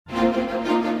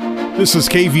This is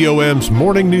KVOM's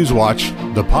Morning News Watch,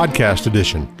 the podcast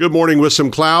edition. Good morning with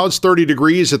some clouds, 30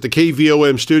 degrees at the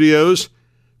KVOM studios.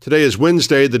 Today is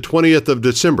Wednesday, the 20th of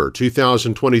December,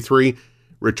 2023.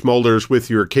 Rich Mulders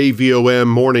with your KVOM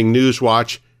Morning News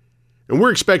Watch. And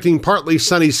we're expecting partly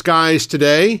sunny skies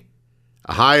today,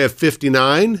 a high of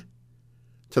 59.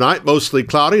 Tonight, mostly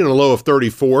cloudy and a low of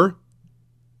 34.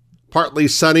 Partly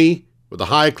sunny with a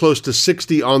high close to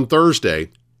 60 on Thursday.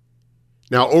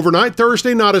 Now, overnight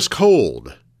Thursday, not as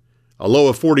cold. A low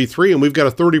of 43, and we've got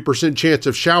a 30% chance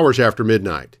of showers after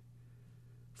midnight.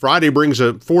 Friday brings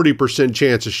a 40%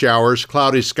 chance of showers,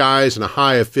 cloudy skies, and a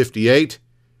high of 58.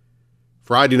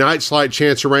 Friday night, slight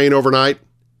chance of rain overnight,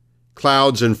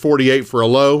 clouds and 48 for a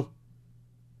low.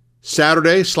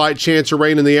 Saturday, slight chance of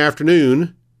rain in the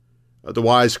afternoon,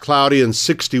 otherwise cloudy and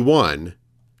 61.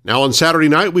 Now on Saturday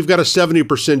night, we've got a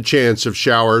 70% chance of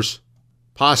showers,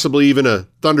 possibly even a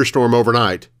thunderstorm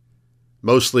overnight.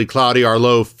 Mostly cloudy, our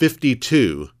low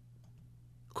 52.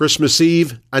 Christmas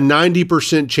Eve, a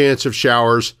 90% chance of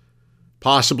showers,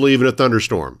 possibly even a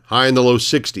thunderstorm, high in the low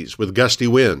 60s with gusty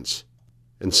winds.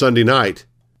 And Sunday night,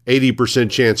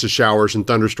 80% chance of showers and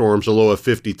thunderstorms, a low of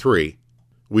 53.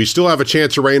 We still have a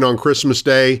chance of rain on Christmas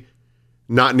Day,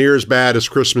 not near as bad as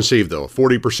Christmas Eve though.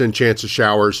 40% chance of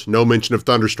showers, no mention of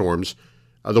thunderstorms,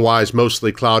 otherwise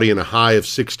mostly cloudy and a high of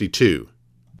 62.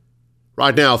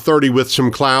 Right now, 30 with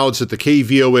some clouds at the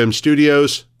KVOM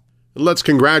studios. And let's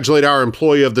congratulate our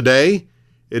employee of the day.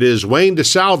 It is Wayne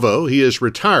DeSalvo. He is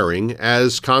retiring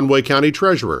as Conway County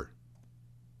Treasurer.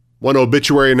 One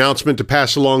obituary announcement to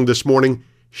pass along this morning.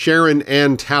 Sharon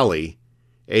Ann Talley,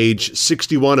 age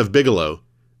 61 of Bigelow,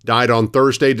 died on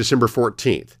Thursday, December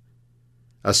 14th.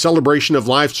 A celebration of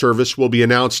life service will be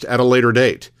announced at a later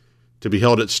date, to be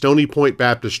held at Stony Point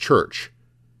Baptist Church.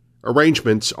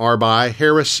 Arrangements are by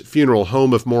Harris Funeral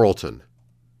Home of Morrilton.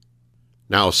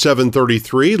 Now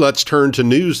 7:33, let's turn to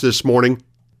news this morning.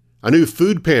 A new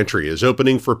food pantry is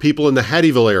opening for people in the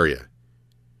Hattieville area.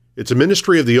 It's a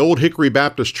ministry of the Old Hickory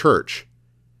Baptist Church.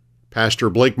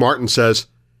 Pastor Blake Martin says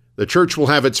the church will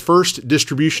have its first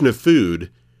distribution of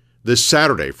food this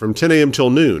Saturday from 10 a.m.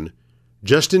 till noon,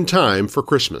 just in time for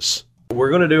Christmas. We're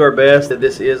going to do our best.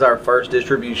 This is our first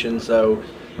distribution, so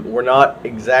we're not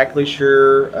exactly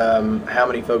sure how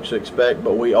many folks to expect,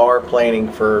 but we are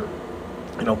planning for,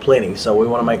 plenty. So we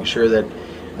want to make sure that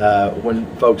when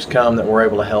folks come, that we're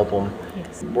able to help them.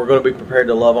 Yes. We're going to be prepared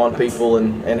to love on people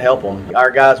and help them.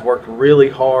 Our guys worked really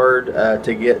hard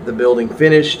to get the building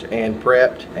finished and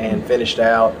prepped and finished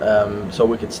out so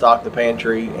we could stock the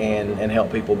pantry and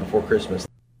help people before Christmas.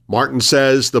 Martin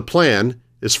says the plan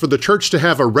is for the church to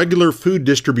have a regular food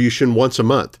distribution once a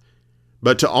month,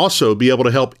 but to also be able to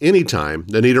help anytime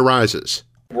the need arises.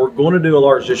 We're going to do a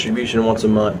large distribution once a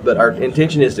month, but our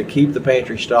intention is to keep the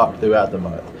pantry stocked throughout the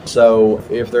month. So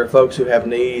if there are folks who have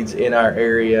needs in our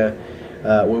area,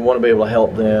 we want to be able to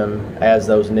help them as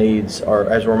those needs or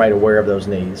as we're made aware of those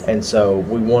needs. And so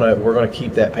we're going to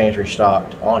keep that pantry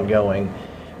stocked ongoing,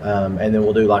 and then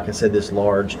we'll do, like I said, this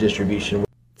large distribution.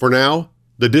 For now,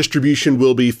 the distribution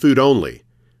will be food only,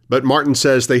 but Martin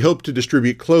says they hope to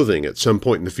distribute clothing at some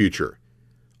point in the future.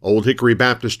 Old Hickory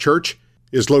Baptist Church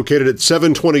is located at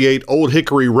 728 Old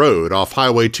Hickory Road off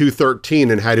Highway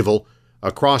 213 in Hattieville,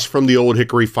 across from the Old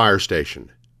Hickory Fire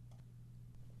Station.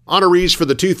 Honorees for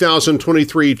the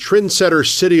 2023 Trendsetter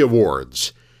City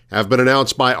Awards have been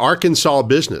announced by Arkansas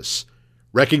Business,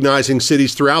 recognizing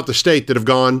cities throughout the state that have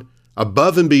gone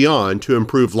above and beyond to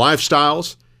improve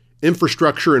lifestyles,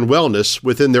 infrastructure, and wellness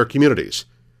within their communities.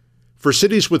 For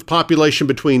cities with population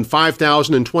between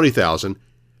 5,000 and 20,000,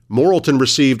 Morrilton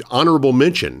received honorable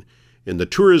mention in the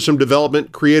Tourism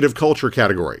Development Creative Culture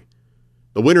category.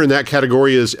 The winner in that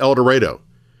category is El Dorado.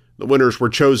 The winners were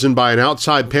chosen by an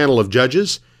outside panel of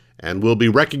judges and will be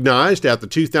recognized at the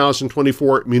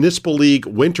 2024 Municipal League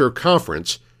Winter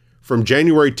Conference from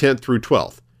January 10th through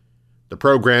 12th. The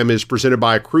program is presented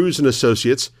by Cruz &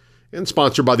 Associates and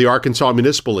sponsored by the Arkansas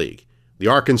Municipal League, the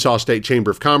Arkansas State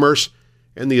Chamber of Commerce,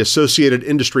 and the Associated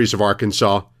Industries of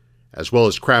Arkansas, as well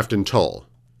as Craft and Toll.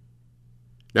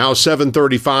 Now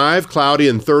 7:35, cloudy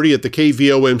and 30 at the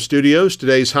KVOM studios.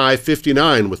 Today's high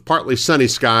 59 with partly sunny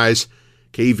skies.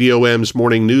 KVOM's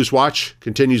Morning News Watch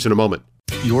continues in a moment.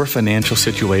 Your financial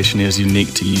situation is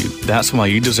unique to you. That's why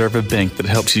you deserve a bank that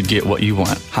helps you get what you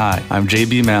want. Hi, I'm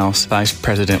JB Mouse, Vice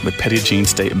President with Petit Jean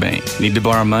State Bank. Need to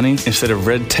borrow money? Instead of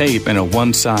red tape and a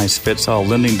one-size-fits-all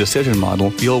lending decision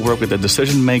model, you'll work with a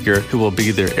decision maker who will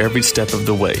be there every step of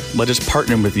the way. Let us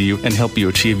partner with you and help you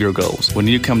achieve your goals. When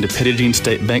you come to Petit Jean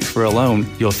State Bank for a loan,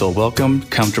 you'll feel welcome,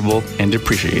 comfortable, and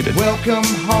appreciated. Welcome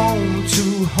home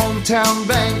to hometown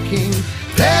banking.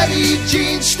 Petit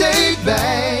Jean State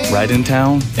Bank. Right in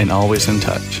town and always in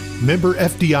touch. Member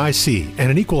FDIC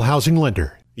and an equal housing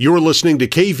lender. You're listening to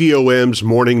KVOM's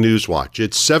Morning News Watch.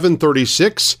 It's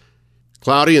 7:36,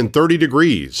 cloudy and 30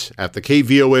 degrees at the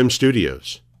KVOM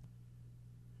studios.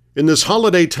 In this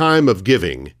holiday time of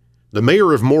giving, the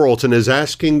mayor of Morrilton is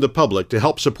asking the public to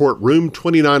help support Room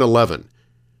 2911,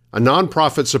 a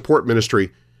nonprofit support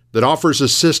ministry that offers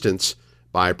assistance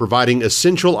by providing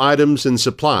essential items and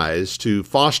supplies to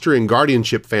foster and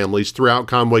guardianship families throughout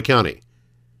Conway County.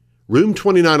 Room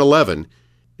 2911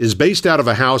 is based out of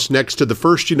a house next to the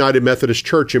First United Methodist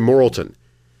Church in Morrilton.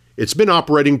 It's been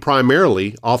operating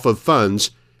primarily off of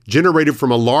funds generated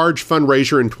from a large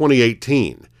fundraiser in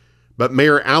 2018. But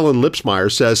Mayor Alan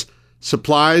Lipsmeyer says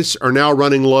supplies are now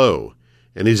running low,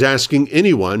 and he's asking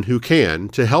anyone who can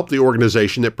to help the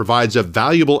organization that provides a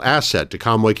valuable asset to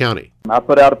Conway County. I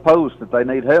put out a post that they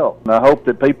need help, and I hope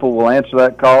that people will answer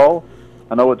that call.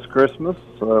 I know it's Christmas,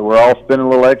 so we're all spending a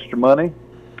little extra money,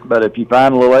 but if you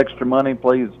find a little extra money,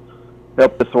 please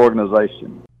help this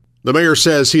organization. The mayor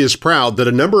says he is proud that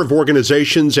a number of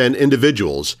organizations and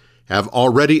individuals have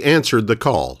already answered the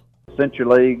call. Century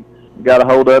League got a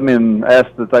hold of me and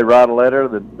asked that they write a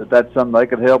letter, that's something they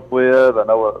could help with. I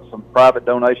know some private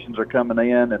donations are coming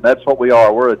in, and that's what we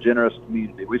are. We're a generous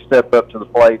community. We step up to the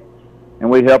plate,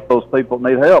 and we help those people that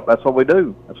need help. That's what we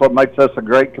do. That's what makes us a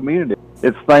great community.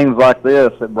 It's things like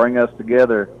this that bring us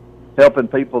together, helping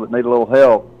people that need a little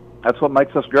help. That's what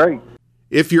makes us great.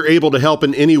 If you're able to help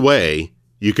in any way,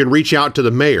 you can reach out to the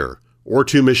mayor or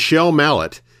to Michelle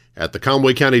Mallett at the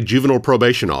Conway County Juvenile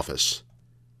Probation Office.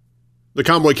 The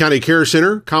Conway County Care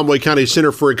Center, Conway County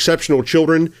Center for Exceptional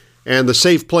Children, and the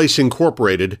Safe Place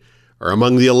Incorporated are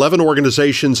among the 11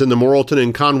 organizations in the Morrilton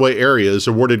and Conway areas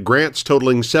awarded grants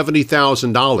totaling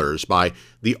 $70,000 by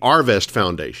the Arvest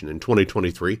Foundation in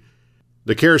 2023.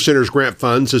 The Care Center's grant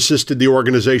funds assisted the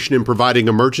organization in providing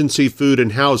emergency food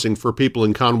and housing for people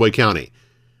in Conway County.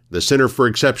 The Center for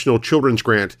Exceptional Children's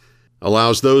grant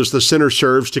allows those the center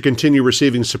serves to continue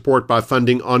receiving support by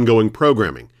funding ongoing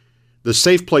programming. The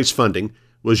Safe Place funding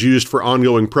was used for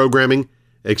ongoing programming,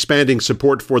 expanding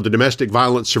support for the domestic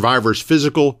violence survivors'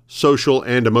 physical, social,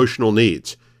 and emotional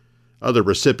needs. Other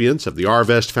recipients of the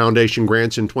Arvest Foundation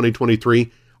grants in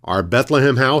 2023 are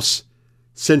Bethlehem House,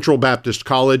 Central Baptist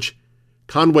College,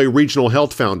 Conway Regional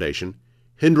Health Foundation,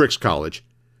 Hendricks College,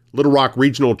 Little Rock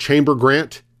Regional Chamber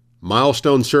Grant,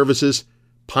 Milestone Services,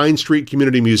 Pine Street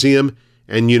Community Museum,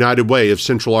 and United Way of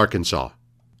Central Arkansas.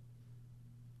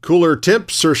 Cooler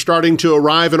temps are starting to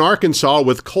arrive in Arkansas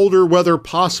with colder weather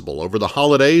possible over the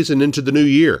holidays and into the new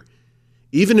year.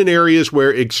 Even in areas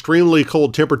where extremely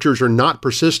cold temperatures are not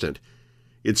persistent,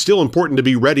 it's still important to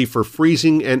be ready for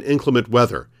freezing and inclement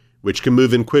weather, which can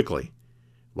move in quickly.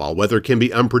 While weather can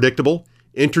be unpredictable,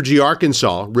 Entergy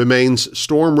Arkansas remains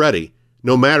storm ready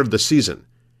no matter the season.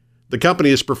 The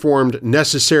company has performed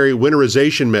necessary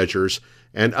winterization measures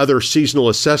and other seasonal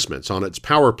assessments on its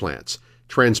power plants,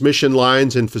 transmission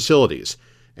lines and facilities,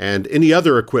 and any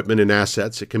other equipment and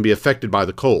assets that can be affected by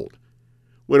the cold.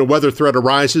 When a weather threat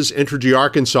arises, Entergy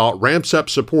Arkansas ramps up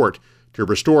support to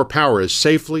restore power as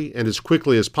safely and as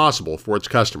quickly as possible for its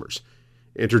customers.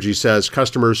 Entergy says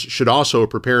customers should also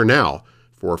prepare now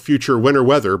for future winter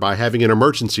weather by having an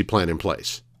emergency plan in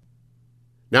place.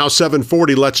 Now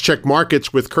 7:40, let's check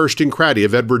markets with Kirsten Craddy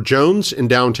of Edward Jones in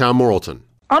downtown Morrilton.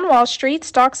 On Wall Street,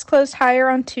 stocks closed higher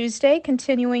on Tuesday,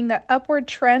 continuing the upward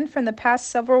trend from the past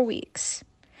several weeks.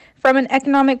 From an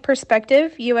economic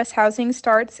perspective, U.S. housing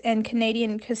starts and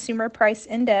Canadian Consumer Price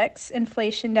Index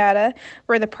inflation data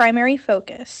were the primary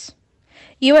focus.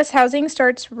 U.S. housing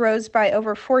starts rose by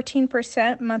over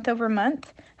 14% month over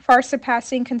month, far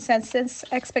surpassing consensus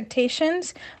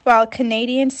expectations, while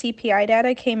Canadian CPI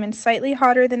data came in slightly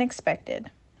hotter than expected.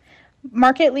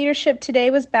 Market leadership today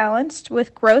was balanced,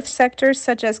 with growth sectors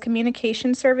such as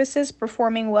communication services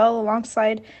performing well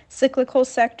alongside cyclical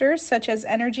sectors such as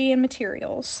energy and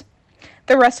materials.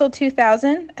 The Russell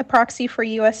 2000, a proxy for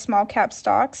U.S. small-cap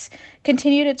stocks,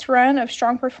 continued its run of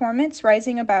strong performance,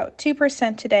 rising about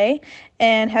 2% today,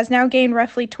 and has now gained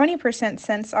roughly 20%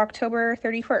 since October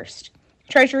 31st.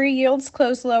 Treasury yields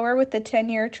closed lower, with the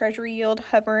 10-year Treasury yield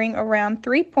hovering around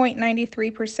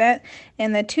 3.93%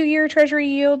 and the 2-year Treasury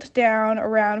yield down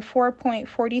around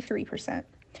 4.43%.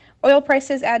 Oil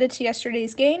prices added to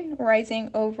yesterday's gain, rising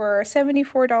over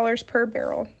 $74 per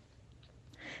barrel.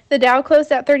 The Dow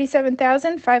closed at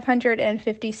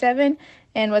 37,557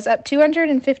 and was up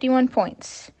 251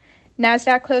 points.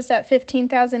 NASDAQ closed at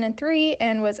 15,003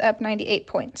 and was up 98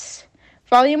 points.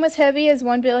 Volume was heavy as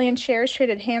 1 billion shares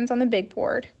traded hands on the big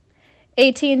board.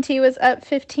 AT&T was up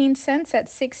 15 cents at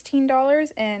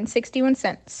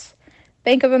 $16.61.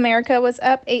 Bank of America was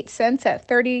up 8 cents at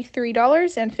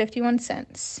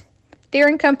 $33.51.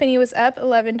 Deere & Company was up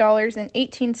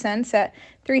 $11.18 at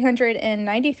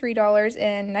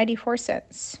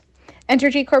 $393.94.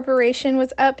 Entergy Corporation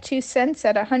was up 2 cents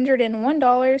at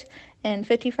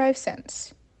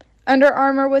 $101.55. Under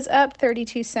Armour was up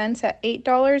 32 cents at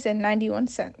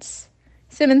 $8.91.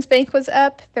 Simmons Bank was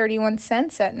up 31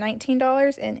 cents at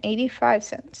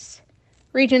 $19.85.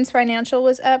 Regions Financial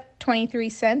was up 23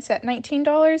 cents at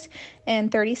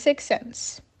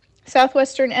 $19.36.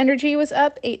 Southwestern Energy was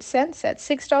up 8 cents at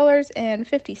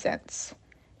 $6.50.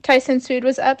 Tyson's Food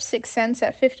was up 6 cents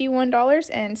at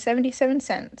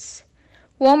 $51.77.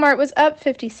 Walmart was up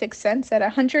 56 cents at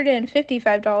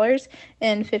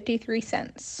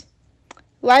 $155.53.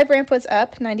 LiveRamp was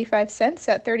up 95 cents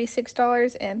at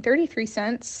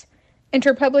 $36.33.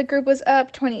 Interpublic Group was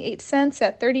up 28 cents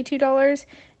at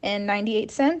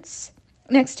 $32.98.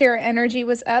 NextEra Energy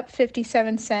was up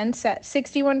 57 cents at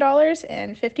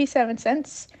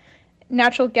 $61.57.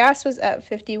 Natural gas was up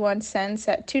 51 cents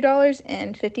at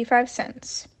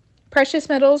 $2.55. Precious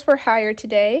metals were higher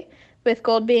today, with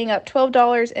gold being up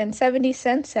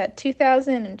 $12.70 at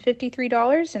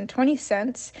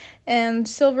 $2,053.20, and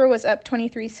silver was up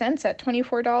 23 cents at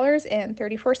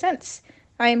 $24.34.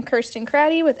 I am Kirsten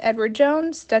Craddy with Edward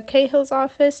Jones, Doug Cahill's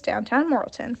office, downtown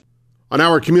Morrilton. On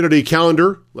our community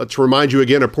calendar, let's remind you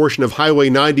again, a portion of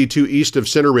Highway 92 east of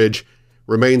Center Ridge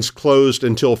remains closed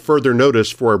until further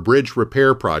notice for a bridge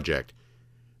repair project.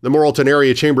 The Morrilton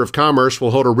Area Chamber of Commerce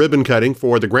will hold a ribbon cutting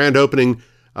for the grand opening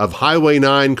of Highway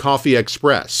 9 Coffee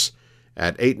Express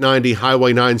at 890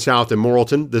 Highway 9 South in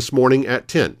Morrilton this morning at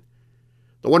 10.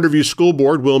 The Wonderview School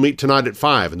Board will meet tonight at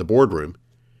 5 in the boardroom.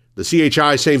 The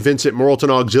CHI St. Vincent Morrilton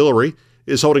Auxiliary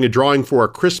is holding a drawing for a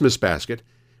Christmas basket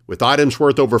with items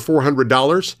worth over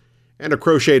 $400 and a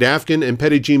crocheted Afghan and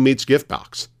Petit Jean Meats gift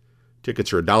box.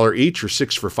 Tickets are $1 each or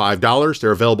 6 for $5.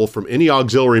 They're available from any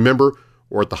auxiliary member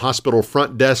or at the hospital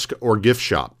front desk or gift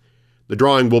shop. The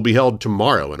drawing will be held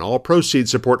tomorrow, and all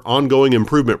proceeds support ongoing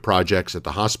improvement projects at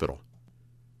the hospital.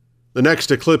 The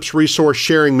next Eclipse Resource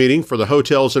Sharing meeting for the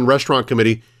Hotels and Restaurant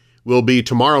Committee will be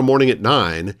tomorrow morning at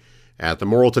 9 at the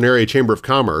Morrilton Area Chamber of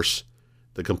Commerce.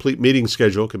 The complete meeting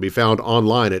schedule can be found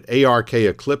online at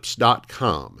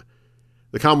arkeclipse.com.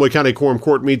 The Conway County Quorum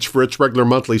Court meets for its regular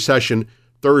monthly session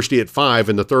Thursday at 5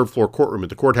 in the third-floor courtroom at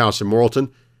the courthouse in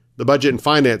Morrilton. The Budget and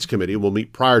Finance Committee will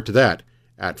meet prior to that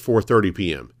at 4:30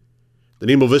 p.m. The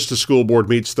Nemo Vista School Board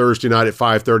meets Thursday night at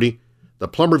 5:30. The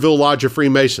Plummerville Lodge of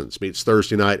Freemasons meets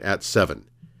Thursday night at 7.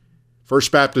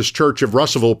 First Baptist Church of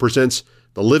Russellville presents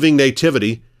The Living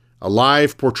Nativity, a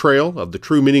live portrayal of the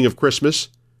true meaning of Christmas,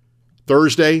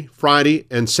 Thursday, Friday,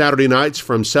 and Saturday nights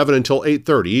from 7 until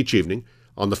 8:30 each evening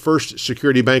on the First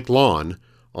Security Bank lawn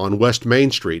on West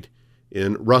Main Street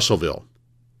in Russellville.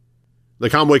 The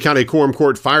Conway County Quorum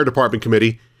Court Fire Department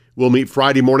Committee will meet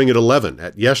Friday morning at 11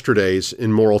 at Yesterday's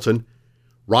in Morrilton.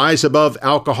 Rise Above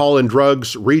Alcohol and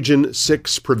Drugs Region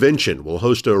 6 Prevention will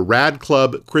host a Rad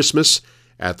Club Christmas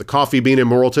at the Coffee Bean in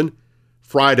Morrilton.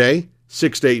 Friday,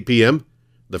 6 to 8 p.m.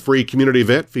 The free community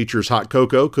event features hot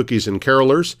cocoa, cookies, and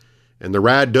carolers, and the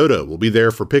Rad Dodo will be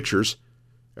there for pictures.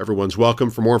 Everyone's welcome.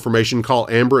 For more information, call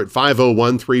Amber at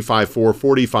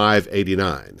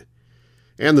 501-354-4589.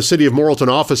 And the City of Morrilton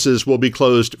offices will be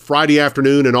closed Friday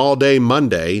afternoon and all day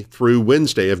Monday through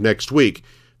Wednesday of next week.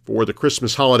 For the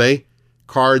Christmas holiday,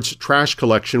 Cards trash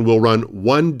collection will run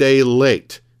 1 day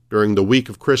late during the week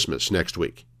of Christmas next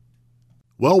week.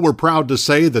 Well, we're proud to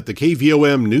say that the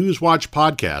KVOM NewsWatch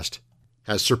podcast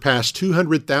has surpassed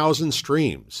 200,000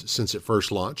 streams since it first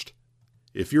launched.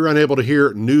 If you're unable to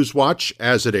hear NewsWatch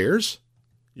as it airs,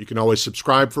 you can always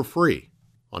subscribe for free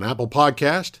on Apple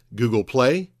Podcast, Google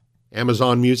Play,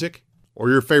 Amazon Music, or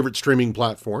your favorite streaming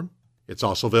platform. It's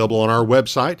also available on our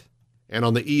website and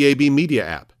on the EAB Media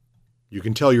app. You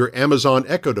can tell your Amazon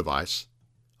Echo device,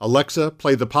 Alexa,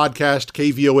 play the podcast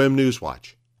KVOM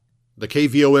NewsWatch. The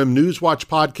KVOM NewsWatch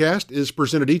podcast is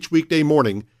presented each weekday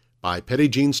morning by Petit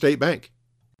Jean State Bank.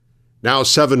 Now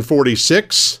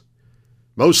 7:46,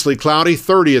 mostly cloudy,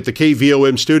 30 at the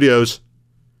KVOM studios.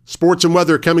 Sports and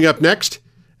weather coming up next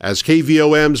as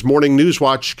KVOM's Morning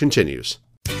NewsWatch continues.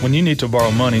 When you need to borrow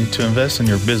money to invest in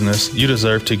your business, you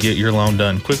deserve to get your loan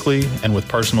done quickly and with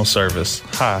personal service.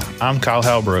 Hi, I'm Kyle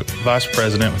Halbrook, Vice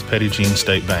President with Petit Jean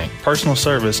State Bank. Personal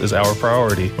service is our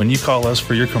priority. When you call us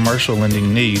for your commercial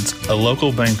lending needs, a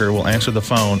local banker will answer the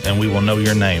phone and we will know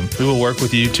your name. We will work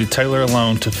with you to tailor a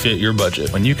loan to fit your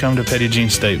budget. When you come to Petit Jean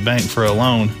State Bank for a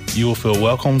loan, you will feel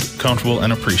welcomed, comfortable,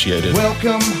 and appreciated.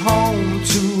 Welcome home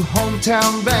to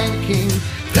hometown banking.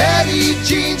 Petit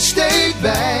Jean State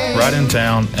Bank. Right in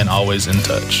town and always in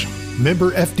touch.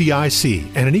 Member FDIC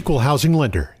and an equal housing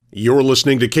lender. You're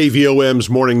listening to KVOM's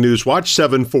Morning News Watch,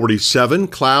 747,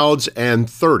 clouds and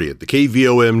 30 at the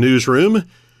KVOM newsroom.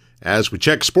 As we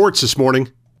check sports this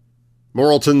morning,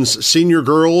 Morrilton's senior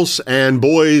girls and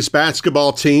boys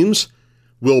basketball teams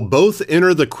will both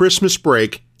enter the Christmas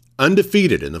break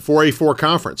undefeated in the 4A4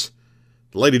 conference.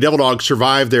 The Lady Devil Dogs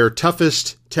survived their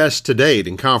toughest test to date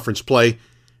in conference play,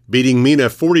 beating Mena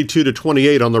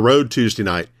 42-28 on the road Tuesday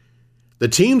night. The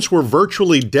teams were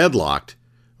virtually deadlocked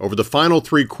over the final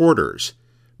three quarters,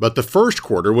 but the first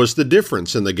quarter was the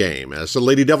difference in the game as the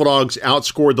Lady Devil Dogs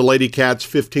outscored the Lady Cats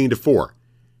 15-4.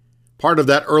 Part of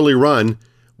that early run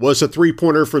was a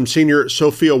three-pointer from senior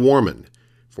Sophia Warman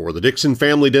for the Dixon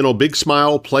Family Dental Big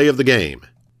Smile play of the game.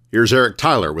 Here's Eric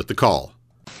Tyler with the call.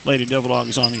 Lady Devil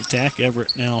Dogs on the attack.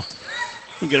 Everett now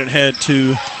will get it ahead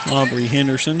to Aubrey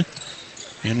Henderson.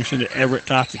 Henderson to Everett,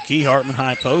 top the key. Hartman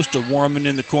high post to Warman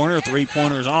in the corner.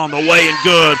 Three-pointers on the way and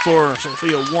good for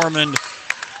Sophia Warman.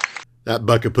 That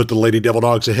bucket put the Lady Devil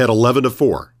Dogs ahead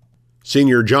 11-4.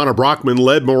 Senior Jonna Brockman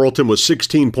led Morrilton with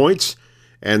 16 points,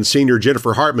 and senior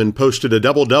Jennifer Hartman posted a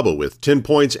double-double with 10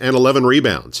 points and 11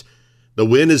 rebounds. The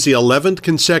win is the 11th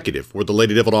consecutive for the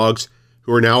Lady Devil Dogs,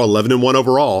 who are now 11-1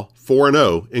 overall,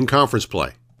 4-0 in conference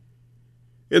play.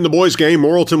 In the boys' game,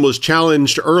 Morrilton was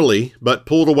challenged early, but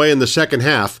pulled away in the second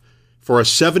half for a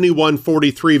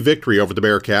 71-43 victory over the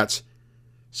Bearcats.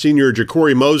 Senior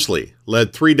Ja'Cory Mosley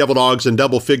led three Devil Dogs in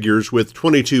double figures with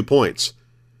 22 points.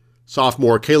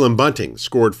 Sophomore Kaylin Bunting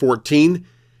scored 14,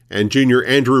 and junior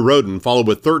Andrew Roden followed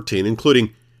with 13,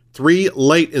 including three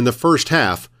late in the first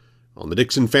half on the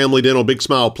Dixon Family Dental Big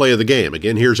Smile play of the game.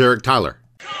 Again, here's Eric Tyler.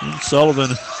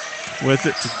 Sullivan with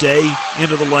it today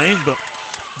into the lane, but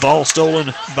ball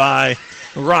stolen by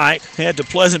Wright. Head to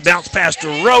Pleasant, bounce pass to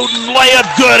Roden,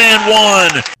 layup good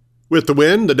and one. With the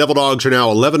win, the Devil Dogs are now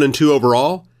 11-2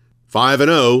 overall,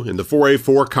 5-0 in the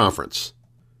 4A4 conference.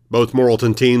 Both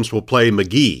Morrilton teams will play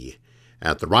McGee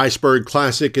at the Riceburg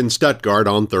Classic in Stuttgart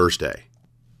on Thursday.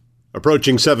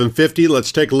 Approaching 7:50,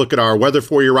 let's take a look at our weather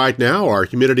for you right now. Our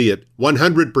humidity at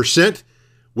 100%,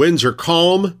 winds are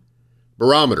calm,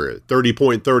 barometer at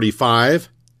 30.35.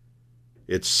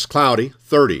 It's cloudy,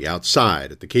 30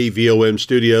 outside at the KVOM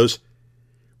studios.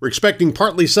 We're expecting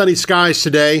partly sunny skies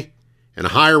today and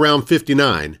a high around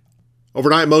 59.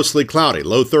 Overnight, mostly cloudy,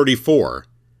 low 34.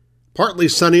 Partly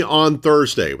sunny on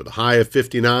Thursday with a high of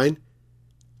 59.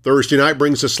 Thursday night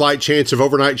brings a slight chance of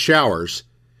overnight showers.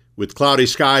 With cloudy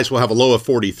skies, we'll have a low of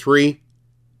 43.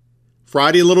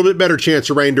 Friday, a little bit better chance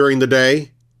of rain during the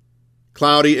day.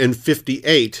 Cloudy and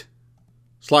 58.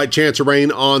 Slight chance of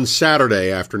rain on Saturday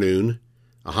afternoon.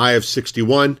 A high of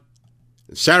 61.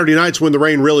 And Saturday night's when the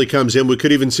rain really comes in. We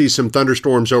could even see some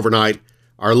thunderstorms overnight.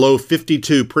 Our low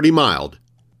 52, pretty mild.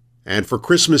 And for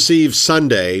Christmas Eve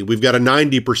Sunday, we've got a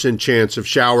 90% chance of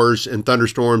showers and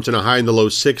thunderstorms and a high in the low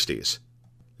 60s.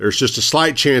 There's just a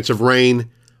slight chance of rain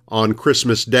on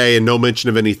Christmas Day and no mention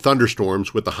of any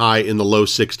thunderstorms with the high in the low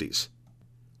 60s.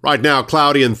 Right now,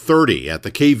 cloudy and 30 at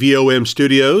the KVOM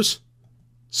studios.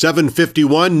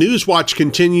 7:51, NewsWatch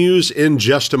continues in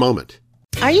just a moment.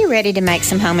 Are you ready to make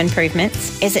some home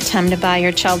improvements? Is it time to buy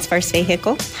your child's first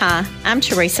vehicle? Hi, I'm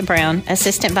Teresa Brown,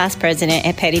 Assistant Vice President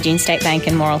at Petit Jean State Bank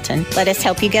in Morrilton. Let us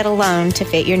help you get a loan to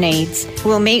fit your needs.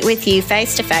 We'll meet with you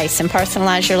face-to-face and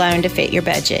personalize your loan to fit your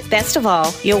budget. Best of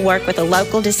all, you'll work with a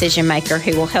local decision maker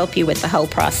who will help you with the whole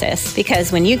process.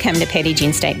 Because when you come to Petit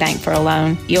Jean State Bank for a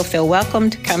loan, you'll feel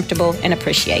welcomed, comfortable, and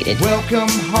appreciated. Welcome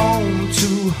home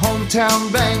to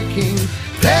hometown banking.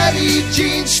 Petit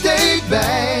Jean State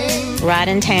Bank. Right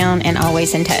in town and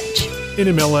always in touch.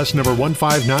 NMLS number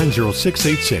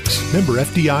 1590686. Member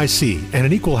FDIC and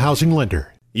an equal housing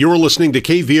lender. You're listening to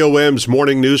KVOM's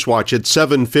Morning News Watch at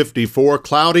 7:54,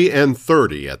 cloudy and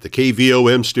 30 at the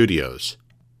KVOM studios.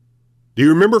 Do you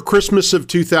remember Christmas of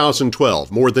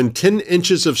 2012? More than 10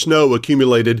 inches of snow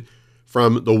accumulated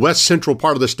from the west central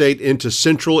part of the state into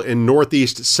central and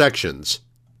northeast sections.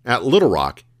 At Little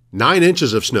Rock, 9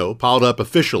 inches of snow piled up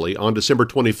officially on December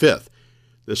 25th.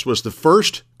 This was the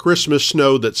first Christmas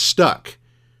snow that stuck.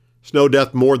 Snow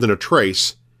depth more than a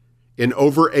trace in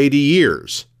over 80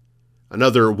 years.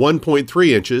 Another 1.3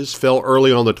 inches fell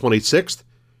early on the 26th,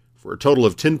 for a total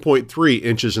of 10.3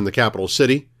 inches in the capital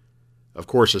city. Of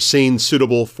course, a scene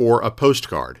suitable for a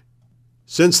postcard.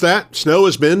 Since that, snow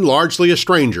has been largely a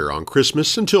stranger on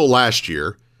Christmas until last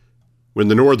year, when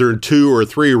the northern 2 or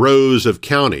 3 rows of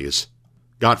counties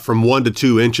got from 1 to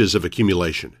 2 inches of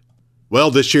accumulation.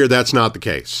 Well, this year that's not the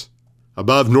case.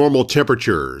 Above normal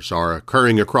temperatures are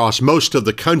occurring across most of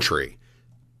the country,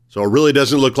 so it really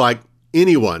doesn't look like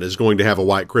anyone is going to have a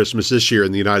white Christmas this year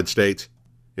in the United States.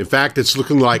 In fact, it's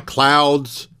looking like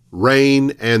clouds,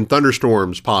 rain, and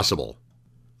thunderstorms possible.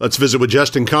 Let's visit with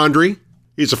Justin Condry.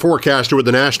 He's a forecaster with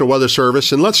the National Weather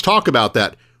Service, and let's talk about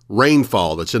that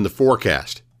rainfall that's in the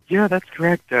forecast. Yeah, that's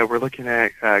correct. We're looking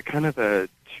at kind of a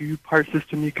two-part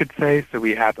system, you could say. So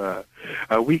we have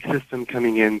a weak system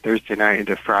coming in Thursday night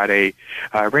into Friday.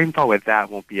 Rainfall with that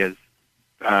won't be as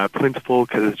plentiful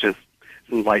because it's just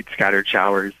some light scattered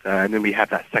showers. And then we have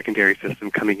that secondary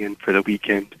system coming in for the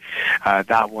weekend.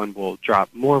 That one will drop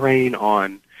more rain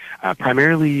on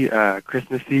primarily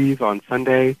Christmas Eve on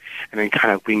Sunday and then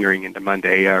kind of lingering into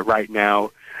Monday. Right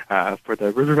now, for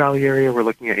the River Valley area, we're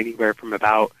looking at anywhere from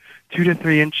about 2 to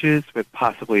 3 inches with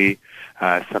possibly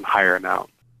some higher amount.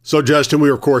 So, Justin, we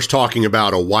were, of course, talking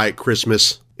about a white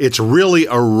Christmas. It's really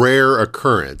a rare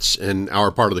occurrence in our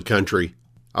part of the country.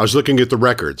 I was looking at the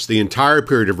records, the entire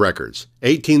period of records,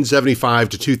 1875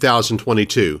 to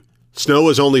 2022. Snow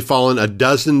has only fallen a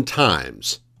dozen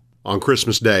times on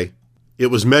Christmas Day.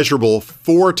 It was measurable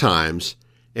 4 times,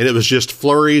 and it was just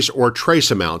flurries or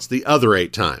trace amounts the other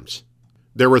 8 times.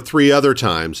 There were 3 other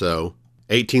times, though,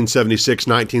 1876,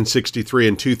 1963,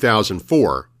 and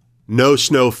 2004. No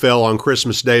snow fell on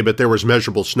Christmas Day, but there was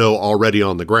measurable snow already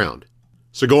on the ground.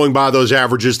 So going by those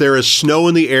averages, there is snow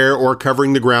in the air or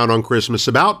covering the ground on Christmas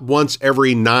about once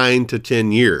every 9 to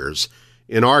 10 years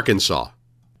in Arkansas.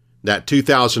 That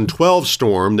 2012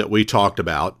 storm that we talked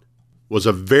about was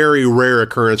a very rare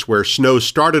occurrence where snow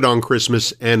started on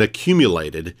Christmas and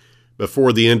accumulated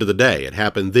before the end of the day. It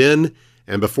happened then,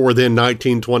 and before then,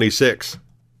 1926.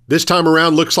 This time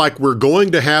around, looks like we're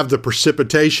going to have the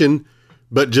precipitation,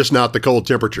 but just not the cold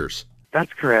temperatures.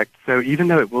 That's correct. So even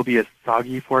though it will be a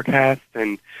soggy forecast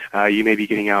and you may be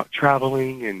getting out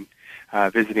traveling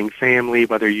and visiting family,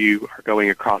 whether you are going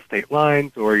across state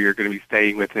lines or you're going to be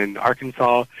staying within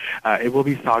Arkansas, it will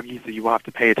be soggy, so you will have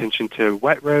to pay attention to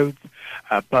wet roads,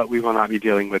 but we will not be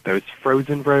dealing with those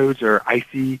frozen roads or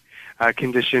icy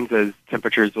conditions, as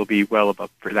temperatures will be well above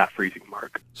for that freezing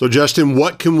mark. So, Justin,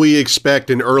 what can we expect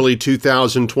in early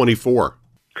 2024?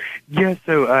 Yeah,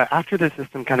 so after the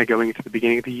system kind of going into the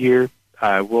beginning of the year,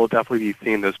 we'll definitely be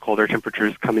seeing those colder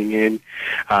temperatures coming in,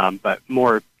 but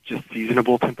more just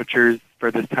seasonable temperatures for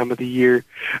this time of the year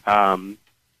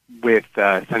with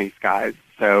sunny skies.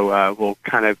 So we'll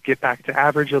kind of get back to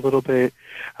average a little bit,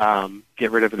 get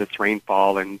rid of this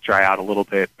rainfall and dry out a little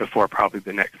bit before probably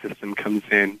the next system comes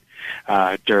in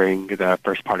during the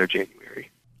first part of January.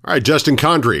 All right, Justin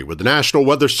Condry with the National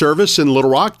Weather Service in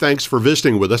Little Rock. Thanks for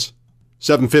visiting with us.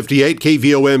 7:58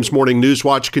 KVOM's Morning News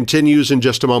Watch continues in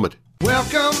just a moment.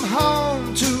 Welcome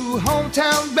home to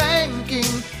hometown banking,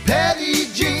 Petit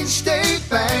Jean State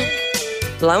Bank.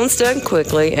 Loans done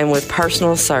quickly and with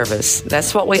personal service.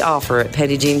 That's what we offer at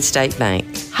Petit Jean State Bank.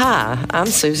 Hi, I'm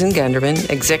Susan Gunderman,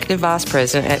 Executive Vice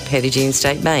President at Petit Jean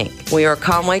State Bank. We are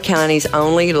Conway County's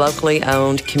only locally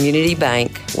owned community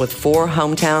bank with 4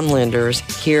 hometown lenders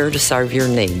here to serve your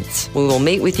needs. We will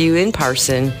meet with you in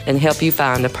person and help you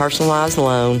find a personalized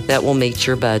loan that will meet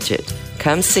your budget.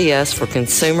 Come see us for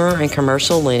consumer and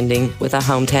commercial lending with a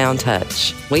hometown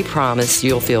touch. We promise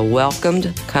you'll feel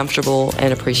welcomed, comfortable,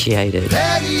 and appreciated.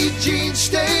 Petit Jean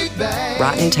State Bank.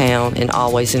 Right in town and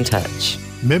always in touch.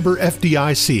 Member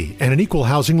FDIC and an equal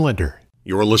housing lender.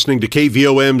 You're listening to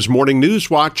KVOM's Morning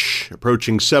News Watch,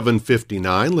 approaching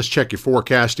 7:59. Let's check your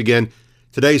forecast again.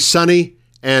 Today, sunny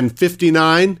and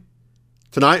 59.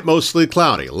 Tonight, mostly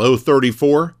cloudy, low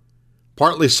 34.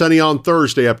 Partly sunny on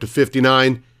Thursday, up to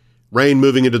 59. Rain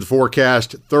moving into the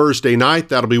forecast Thursday night.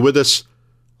 That'll be with us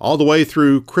all the way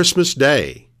through Christmas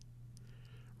Day.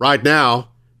 Right now,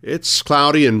 it's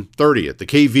cloudy and 30 at the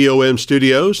KVOM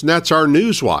studios, and that's our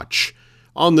News Watch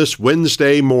on this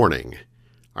Wednesday morning.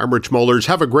 I'm Rich Mollers.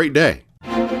 Have a great day.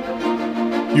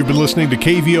 You've been listening to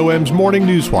KVOM's Morning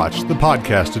News Watch, the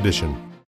podcast edition.